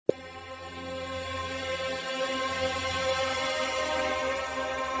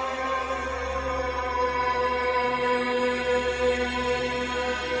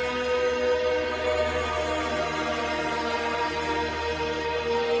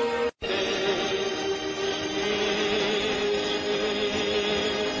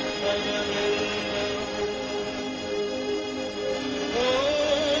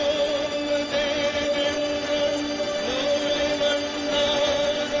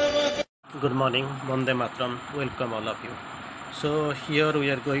Good morning, Bonde Matram. Welcome all of you. So here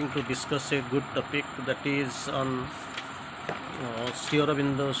we are going to discuss a good topic that is on Sri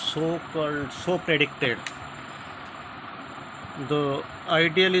Aurobindo so-called, so predicted, the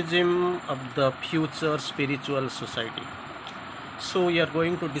idealism of the future spiritual society. So we are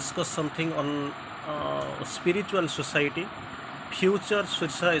going to discuss something on spiritual society,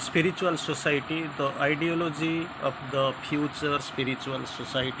 spiritual society, the ideology of the future spiritual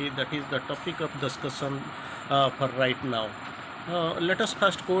society. That is the topic of discussion for right now. Let us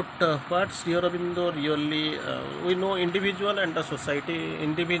first quote what Sri Aurobindo really, we know individual and the society,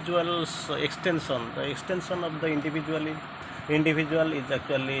 individual's extension, the extension of the individual is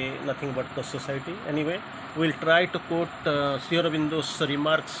actually nothing but the society. Anyway, we'll try to quote Sri Aurobindo's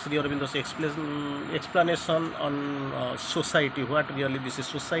remarks, Sri Aurobindo's explanation on society, what really this is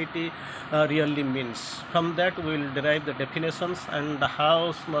society really means. From that we will derive the definitions and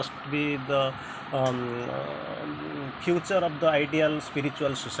how must be the future of the ideal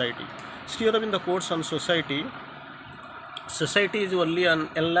spiritual society. Sri Aurobindo quotes on society. Society is only an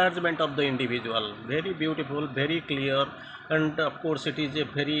enlargement of the individual. Very beautiful, very clear, and of course it is a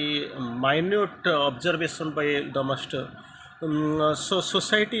very minute observation by the master. So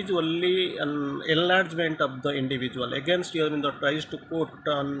society is only an enlargement of the individual. Again, Sri Aurobindo tries to quote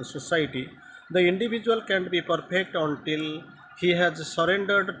on society. The individual can't be perfect until he has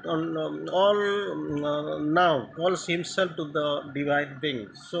surrendered on now calls himself to the divine being.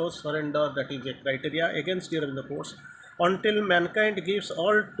 So surrender, that is a criteria. Again, Sri Aurobindo quotes, until mankind gives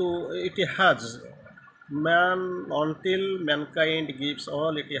all to it has, until mankind gives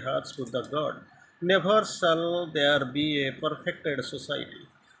all it has to the God, never shall there be a perfected society.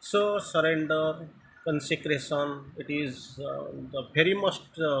 So surrender, consecration, it is the very most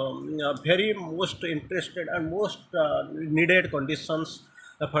interested and most needed conditions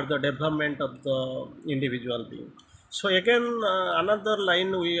for the development of the individual being. So again, another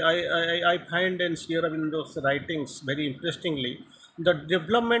line I find in Sri Aurobindo's writings very interestingly, the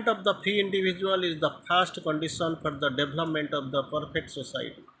development of the free individual is the first condition for the development of the perfect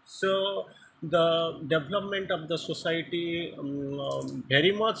society. So the development of the society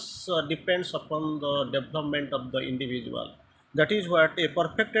very much depends upon the development of the individual. That is what a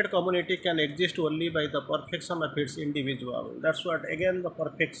perfected community can exist only by the perfection of its individual. That's what again the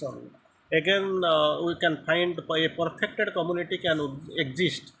perfection. Again, we can find a perfected community can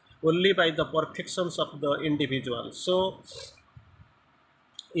exist only by the perfections of the individual. So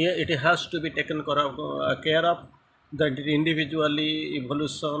yeah, it has to be taken care of the individually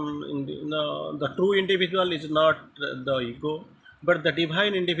evolution. The true individual is not the ego, but the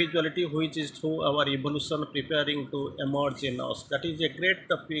divine individuality, which is through our evolution preparing to emerge in us. That is a great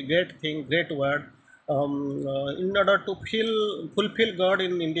thing, great word. In order to fulfill God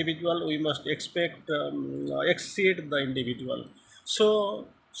in individual, we must exceed the individual. So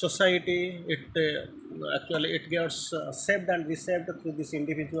society, it actually it gets saved and reshaped through this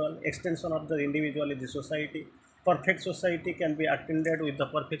individual. Extension of the individual is the society. Perfect society can be attended with the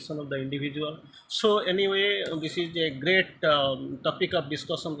perfection of the individual. So anyway, this is a great topic of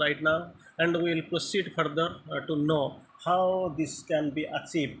discussion right now, and we will proceed further to know how this can be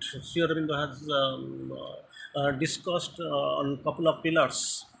achieved. Sri Aurobindo has discussed on couple of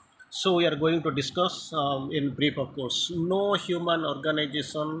pillars. So we are going to discuss in brief, of course. No human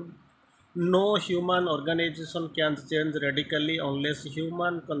organization can change radically unless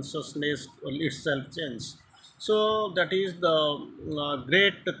human consciousness itself changes. So that is the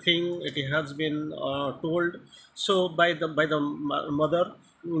great thing. It has been told. So by the mother,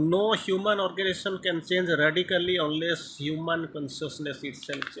 no human organization can change radically unless human consciousness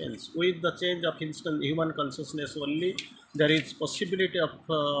itself changes. With the change of instant human consciousness only, there is possibility of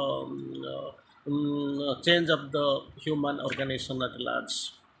change of the human organization at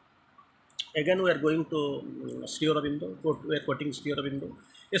large. Again, we are going to Sri Aurobindo, we are quoting Sri Aurobindo.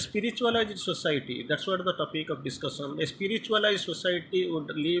 A spiritualized society, that's what the topic of discussion. A spiritualized society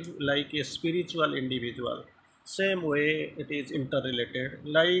would live like a spiritual individual. Same way it is interrelated,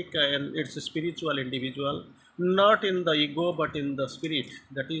 like it's a spiritual individual, not in the ego but in the spirit.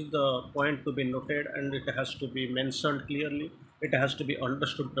 That is the point to be noted, and it has to be mentioned clearly. It has to be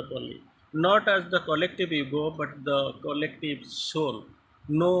understood properly. Not as the collective ego, but the collective soul.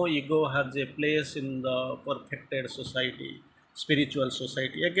 No ego has a place in the perfected society, spiritual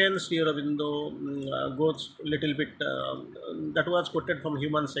society. Again, Sri Aurobindo goes little bit, that was quoted from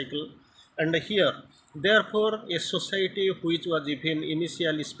Human Cycle. And here, therefore, a society which was even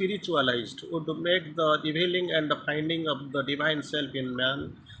initially spiritualized would make the revealing and the finding of the divine self in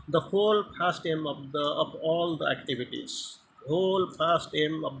man the whole first aim of all the activities. whole first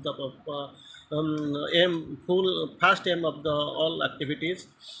aim of the first aim of the all activities.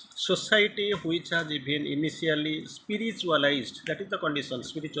 Society which has been initially spiritualized, that is the condition,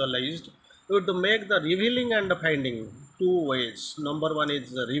 spiritualized, would make the revealing and finding two ways. Number one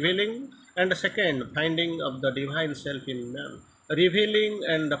is the revealing, and second, finding of the divine self in man. Revealing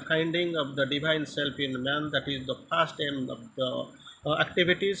and finding of the divine self in man, that is the first aim of the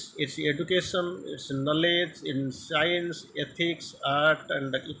activities. It's education, it's knowledge in science, ethics, art,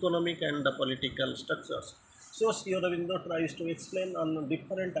 and economic and political structures. So Sri Aurobindo tries to explain on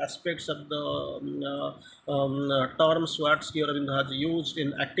different aspects of the terms what Sri Aurobindo has used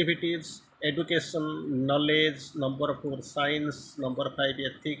in activities, education, knowledge, number 4 science, number 5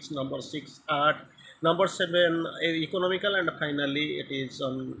 ethics, number 6 art, number 7 economical, and finally it is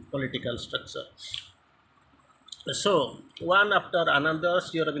on political structure. So, one after another,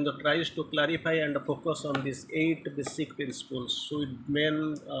 Sri Aurobindo tries to clarify and focus on these 8 basic principles with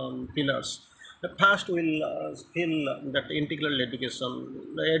main pillars. The first will feel that integral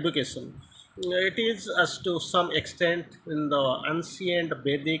education. Education. It is, as to some extent, in the ancient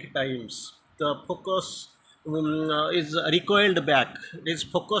Vedic times. The focus is recoiled back. It is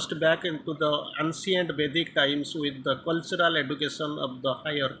focused back into the ancient Vedic times with the cultural education of the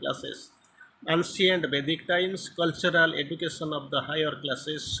higher classes. Ancient Vedic times, cultural education of the higher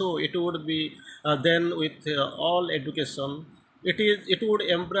classes. So it would be then with all education. It would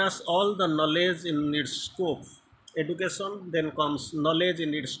embrace all the knowledge in its scope. Education then comes knowledge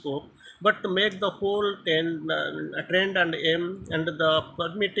in its scope, but to make the whole trend and aim and the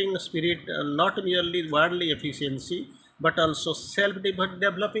permitting spirit not merely worldly efficiency, but also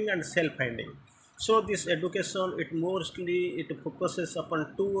self-developing and self-finding. So this education, it mostly it focuses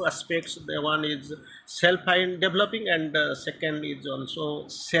upon two aspects. The one is self-find developing, and second is also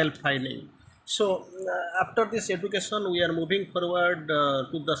self-finding. So after this education, we are moving forward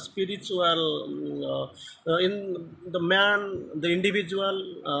to the spiritual. In the man, the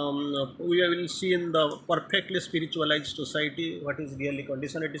individual, we will see in the perfectly spiritualized society what is really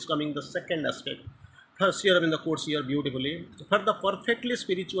condition. It is coming the second aspect. First, here in the quotes here beautifully. For the perfectly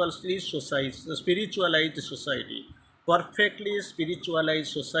spiritualized society, perfectly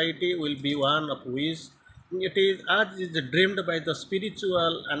spiritualized society will be one of which it is as is dreamed by the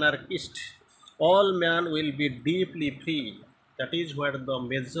spiritual anarchist. All man will be deeply free. That is what the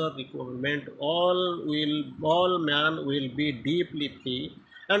major requirement. All man will be deeply free,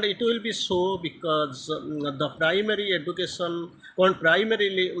 and it will be so because the primary education on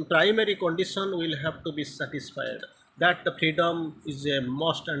primary condition will have to be satisfied, that the freedom is a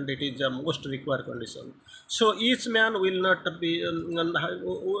must and it is a most required condition. So each man will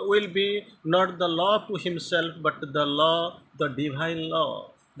be not the law to himself, but the law, the divine law.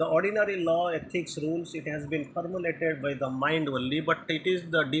 The ordinary law, ethics, rules, it has been formulated by the mind only, but it is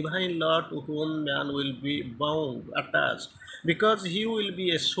the divine law to whom man will be bound, attached, because he will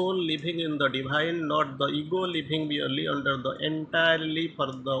be a soul living in the divine, not the ego living merely under the entirely for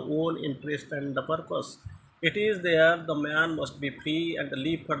the own interest and the purpose. It is there the man must be free and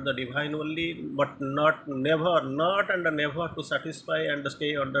live for the divine only, but not and never to satisfy and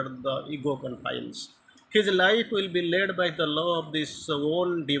stay under the ego confines. His life will be led by the law of this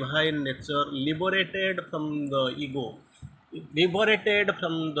own divine nature, liberated from the ego. Liberated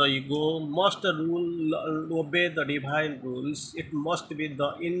from the ego, must obey the divine rules. It must be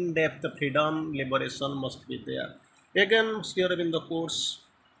the in-depth freedom, liberation must be there. Again, here in the course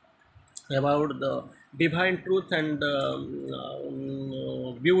about the divine truth and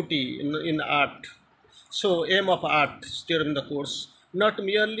beauty in art. So, aim of art still in the course, not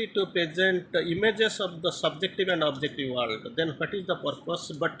merely to present images of the subjective and objective world. Then, what is the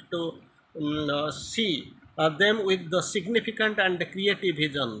purpose? But to see them with the significant and creative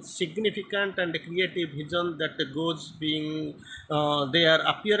vision, that goes being their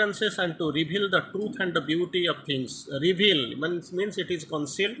appearances, and to reveal the truth and the beauty of things. Reveal means it is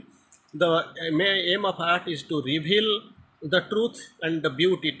concealed. The aim of art is to reveal the truth and the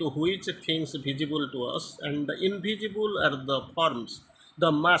beauty to which things visible to us, and the invisible are the forms,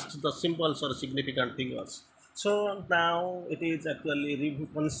 the masks, the symbols or significant figures. So now it is actually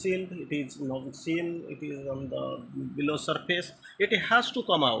concealed, it is not seen, it is on the below surface. It has to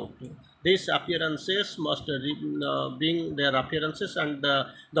come out. These appearances must bring their appearances, and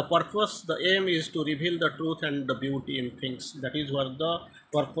the purpose, the aim is to reveal the truth and the beauty in things. That is what the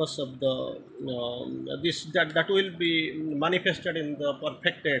purpose of the this that will be manifested in the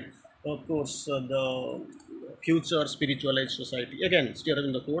perfected, of course, the future spiritualized society. Again, still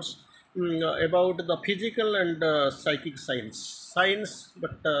in the course, about the physical and psychic science,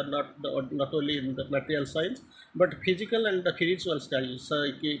 but not only in the material science, but physical and the spiritual science,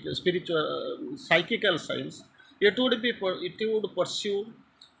 spiritual, psychical science. It would pursue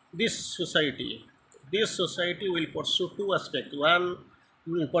this society. This society will pursue two aspects. One,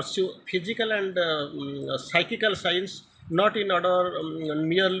 pursue physical and psychical science, not in order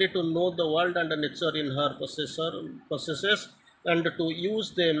merely to know the world and the nature in her possesses, and to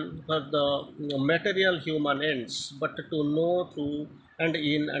use them for the material human ends, but to know through and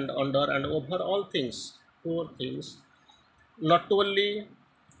in and under and over all things, four things, not only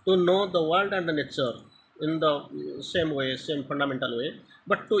to know the world and the nature in the same way, same fundamental way,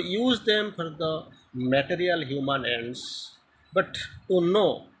 but to use them for the material human ends, but to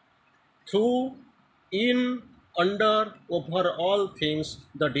know through, in, under, over all things,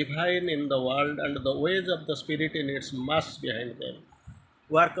 the divine in the world and the ways of the spirit in its mass behind them.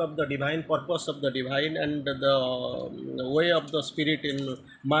 Work of the divine, purpose of the divine, and the way of the spirit in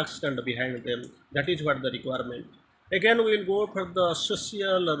masked and behind them. That is what the requirement. Again, we will go for the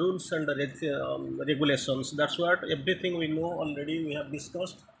social rules and regulations. That's what everything we know already. We have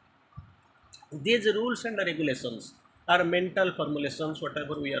discussed. These rules and regulations are mental formulations,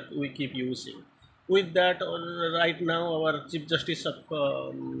 whatever we keep using. With that, right now, our Chief Justice of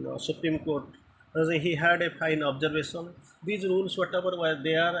Supreme Court, he had a fine observation. These rules, whatever were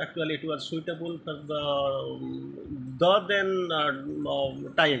there, actually it was suitable for the then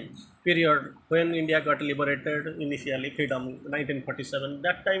time period when India got liberated, initially freedom 1947.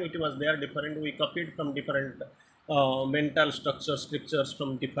 That time it was there different. We copied from different mental structure scriptures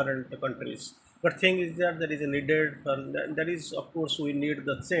from different countries. But thing is that there is a needed, there is of course we need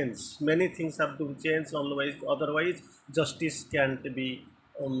the change. Many things have to change, otherwise justice can't be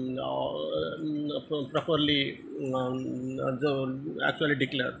properly actually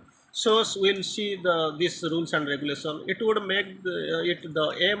declared. So we'll see these rules and regulation. It would make it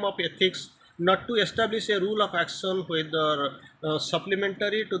the aim of ethics not to establish a rule of action whether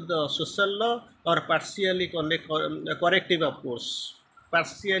supplementary to the social law or partially corrective, of course.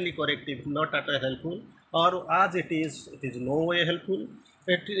 Partially corrective, not at all helpful, or as it is no way helpful.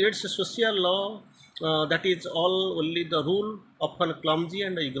 It's a social law that is all only the rule often clumsy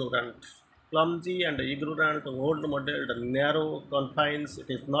and ignorant. Clumsy and ignorant, old model, narrow confines. It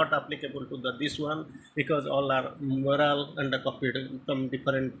is not applicable to this one because all are moral and copied from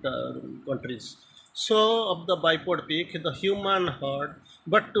different countries. So, of the bipod peak, the human heart,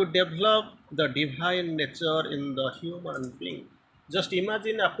 but to develop the divine nature in the human being. Just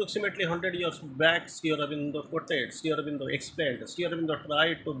imagine approximately 100 years back, Sri Aurobindo quoted, Sri Aurobindo explained, Sri Aurobindo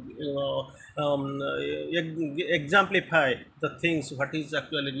tried to exemplify the things, what is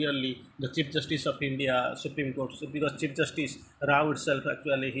actually really the Chief Justice of India, Supreme Court, because Chief Justice Rao itself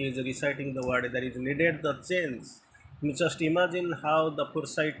actually he is reciting the word, there is needed the change. Just imagine how the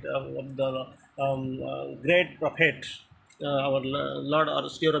foresight of the great prophet, our Lord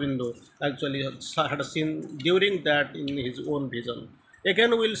Sri Aurobindo actually had seen during that in his own vision.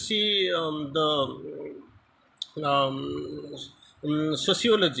 Again, we'll see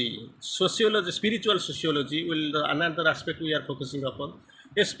sociology, spiritual sociology will another aspect we are focusing upon.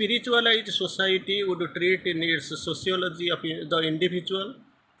 A spiritualized society would treat in its sociology of the individual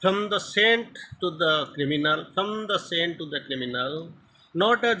from the saint to the criminal, from the saint to the criminal,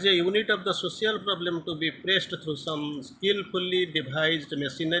 not as a unit of the social problem to be pressed through some skillfully devised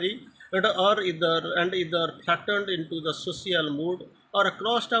machinery and either flattened into the social mood or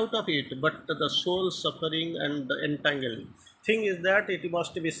crossed out of it, but the soul suffering and entangled. Thing is that it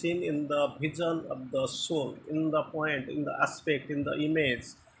must be seen in the vision of the soul, in the point, in the aspect, in the image,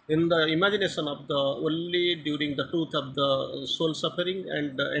 in the imagination of the only during the truth of the soul suffering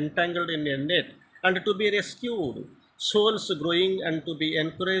and entangled in a net, and to be rescued, souls growing and to be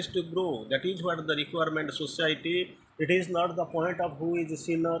encouraged to grow. That is what the requirement society. It is not the point of who is a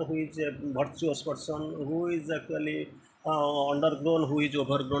sinner, who is a virtuous person, who is actually undergrown, who is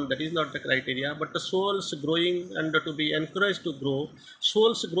overgrown. That is not the criteria, but the souls growing and to be encouraged to grow,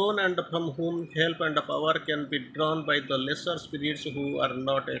 souls grown and from whom help and power can be drawn by the lesser spirits who are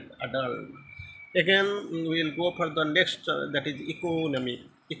not yet adult. Again, we will go for the next, that is economy.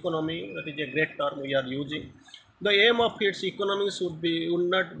 Economy, that is a great term we are using. The aim of its economics would be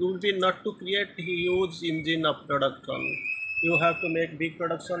not to create a huge engine of production. You have to make big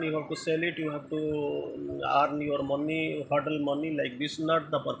production, you have to sell it, you have to earn your money, hodl money, like this, not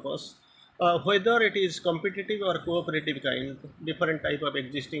the purpose. Whether it is competitive or cooperative kind, different type of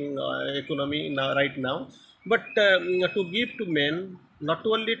existing economy now, right now, but to give to men, not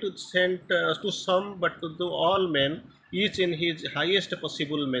only to send to some, but to all men, each in his highest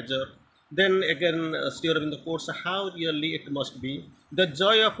possible measure, Then again, Sri Aurobindo quotes how really it must be. The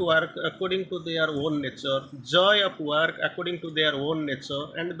joy of work according to their own nature, joy of work according to their own nature,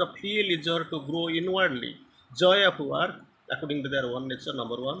 and the free leisure to grow inwardly. Joy of work according to their own nature,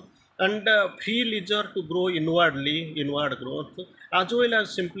 number one, and free leisure to grow inwardly, inward growth, as well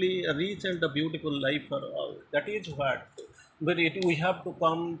as simply a rich and a beautiful life for all. That is what. But we have to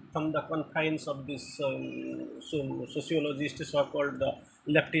come from the confines of this sociologist, so-called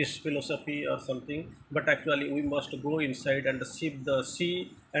leftist philosophy or something. But actually, we must go inside and sip the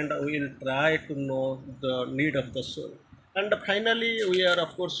sea, and we will try to know the need of the soul. And finally, we are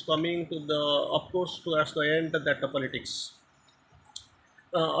of course coming to the, of course, towards the end, that the politics.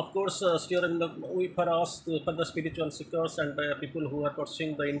 Of course, still in the, we for us, for the spiritual seekers and people who are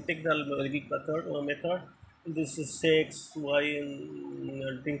pursuing the integral yogic method, this is sex,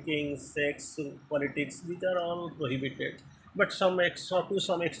 wine, drinking, sex, politics, these are all prohibited. But to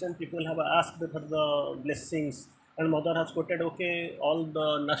some extent, people have asked for the blessings, and mother has quoted, okay, all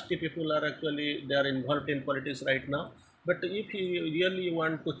the nasty people are actually they are involved in politics right now. But if you really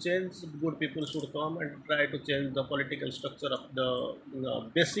want to change, good people should come and try to change the political structure of the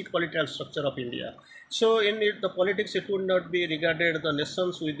basic political structure of India. So in it, the politics, it would not be regarded the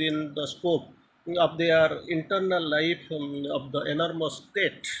nations within the scope of their internal life of the enormous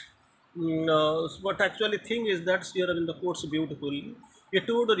state. What actually thing is that here in the quotes beautifully, it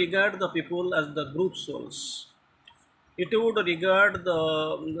would regard the people as the group souls. It would regard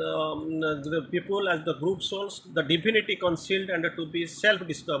the people as the group souls, the divinity concealed and to be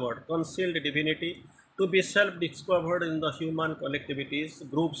self-discovered, concealed divinity to be self-discovered in the human collectivities.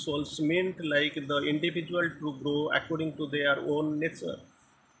 Group souls meant like the individual to grow according to their own nature.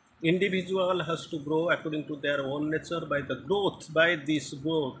 Individual has to grow according to their own nature. By the growth, by this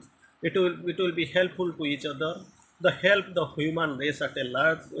growth, it will be helpful to each other, the help the human race at a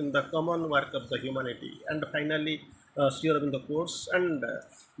large in the common work of the humanity. And finally, steer in the course, and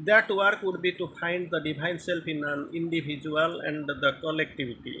that work would be to find the divine self in an individual and the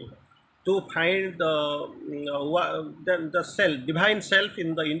collectivity, to find the self, divine self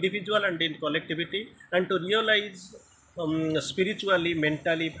in the individual and in collectivity, and to realize spiritually,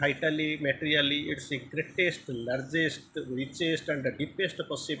 mentally, vitally, materially, its greatest, largest, richest, and the deepest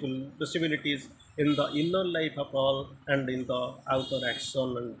possibilities in the inner life of all and in the outer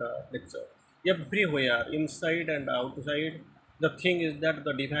action and nature. Everywhere, inside and outside, the thing is that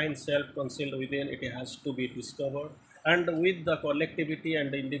the divine self concealed within it has to be discovered, and with the collectivity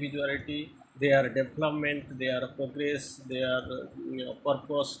and the individuality, their development, their progress, their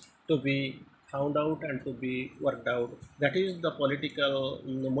purpose to be found out and to be worked out. That is the political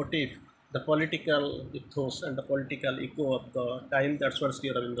motive, the political ethos, and the political echo of the time. That's what Sri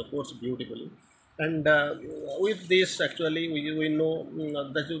Aurobindo quotes beautifully. And with this, actually, we know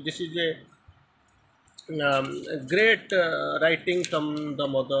that this is a great writing from the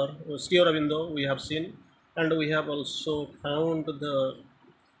mother, Sri Aurobindo, we have seen, and we have also found the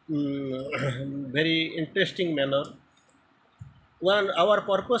very interesting manner. One, our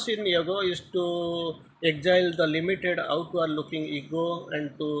purpose in yoga is to exile the limited outward looking ego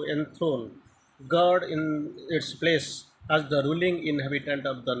and to enthrone God in its place as the ruling inhabitant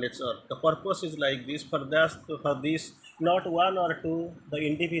of the nature. The purpose is like this. For this, not one or two, the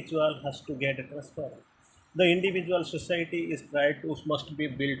individual has to get transformed. The individual society is tried to must be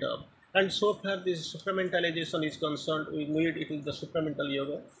built up. And so far this supramentalization is concerned, we need it is the supramental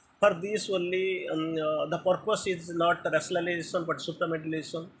yoga. For this only, the purpose is not rationalization but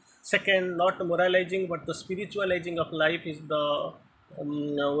supramentalization. Second, not moralizing but the spiritualizing of life is the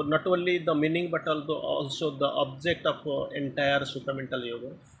not only the meaning but also the object of entire supramental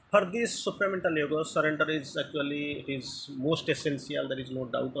yoga. For this supramental yoga, surrender is actually it is most essential. There is no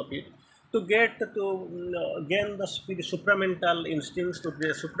doubt of it. To get to gain the supramental instincts, to the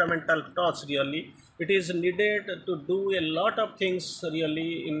supramental thoughts, really, it is needed to do a lot of things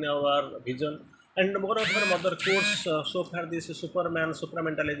really in our vision. And moreover, mother quotes, so far this Superman,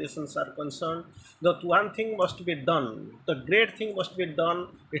 supramentalizations are concerned, that one thing must be done, the great thing must be done,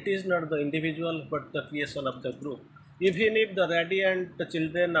 it is not the individual but the creation of the group. Even if the radiant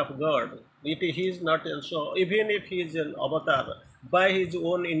children of God, he is not also, even if he is an avatar, by his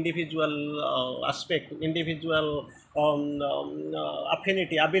own individual aspect, individual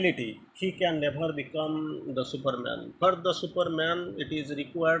affinity, ability, he can never become the Superman. For the Superman, it is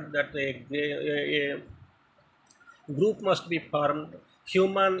required that a group must be formed,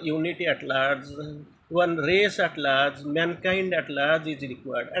 human unity at large, one race at large, mankind at large is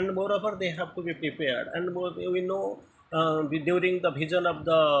required, and moreover they have to be prepared. And we know during the vision of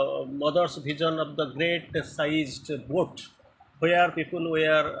the mother's vision of the great sized boat, where people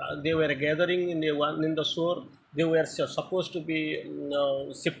were they were gathering in the one in the shore. They were supposed to be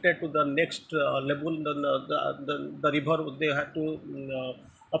shifted to the next level. The river they had to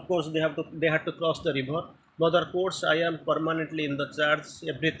of course they had to cross the river. Mother course, I am permanently in the church.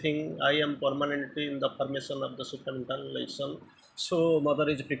 Everything I am permanently in the formation of the supramental. So mother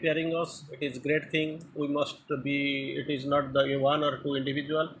is preparing us. It is great thing. We must be. It is not the one or two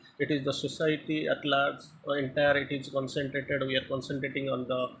individual. It is the society at large, entire. It is concentrated. We are concentrating on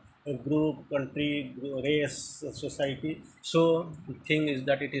the group, country, race, society. So the thing is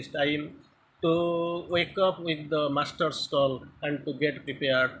that it is time to wake up with the master's call and to get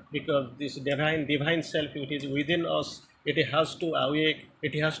prepared, because this divine self, it is within us. It has to awake.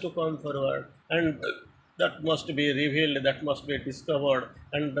 It has to come forward, and that must be revealed, that must be discovered.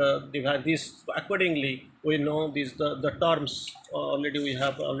 And this accordingly we know these the terms already we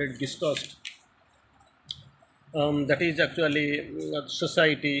have already discussed. That is actually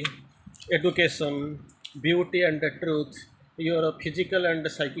society, education, beauty and the truth, your physical and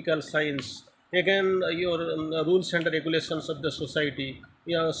psychical science, again your rules and regulations of the society,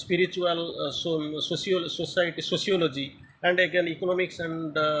 your spiritual society, sociology, and again economics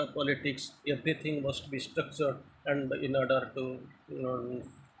and politics. Everything must be structured, and in order to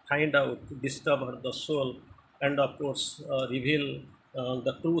find out, discover the soul, and of course reveal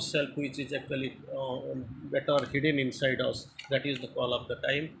the true self, which is actually better hidden inside us. That is the call of the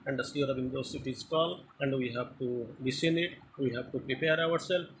time, and the Sri Aurobindo it is call, and we have to listen it. We have to prepare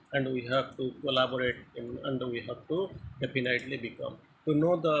ourselves, and we have to collaborate, and we have to definitely become. To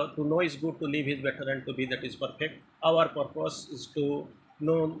know is good. To live is better, and to be that is perfect. Our purpose is to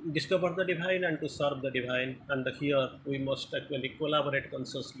know, discover the divine, and to serve the divine. And here we must actually collaborate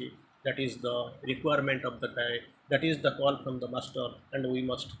consciously. That is the requirement of the time. That is the call from the master, and we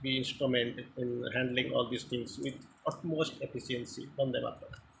must be instrument in handling all these things with utmost efficiency. Vande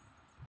Mataram.